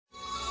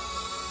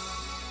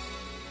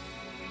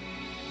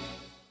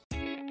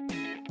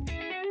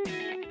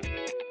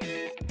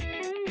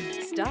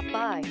Stop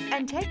by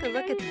and take a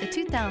look at the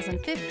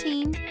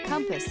 2015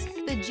 Compass.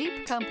 The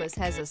Jeep Compass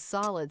has a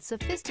solid,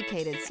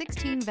 sophisticated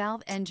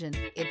 16-valve engine.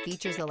 It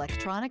features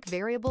electronic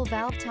variable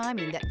valve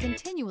timing that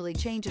continually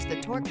changes the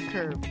torque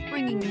curve,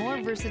 bringing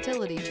more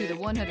versatility to the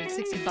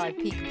 165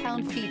 peak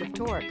pound-feet of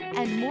torque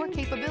and more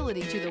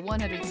capability to the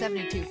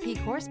 172 peak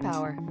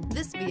horsepower.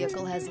 This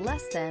vehicle has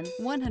less than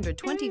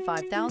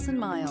 125,000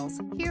 miles.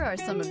 Here are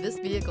some of this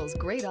vehicle's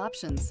great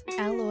options: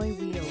 alloy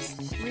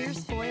wheels, rear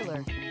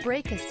spoiler,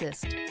 brake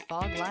assist,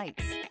 fog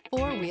lights,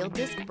 four-wheel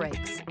disc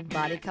brakes,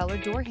 body color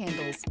door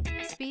handles,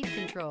 speed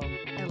control,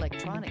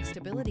 electronic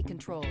stability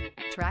control,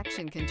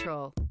 traction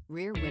control,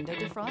 rear window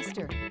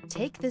defroster.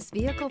 Take this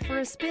vehicle for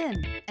a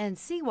spin and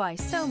see why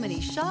so many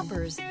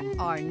shoppers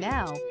are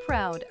now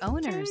proud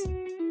owners.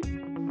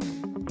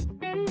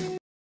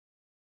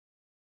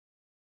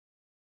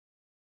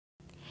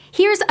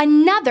 Here's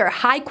another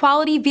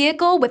high-quality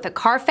vehicle with a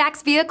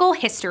Carfax Vehicle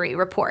History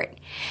Report.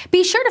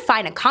 Be sure to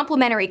find a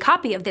complimentary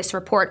copy of this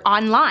report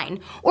online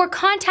or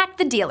contact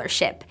the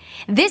dealership.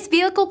 This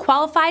vehicle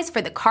qualifies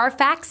for the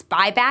Carfax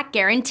Buyback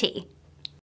Guarantee.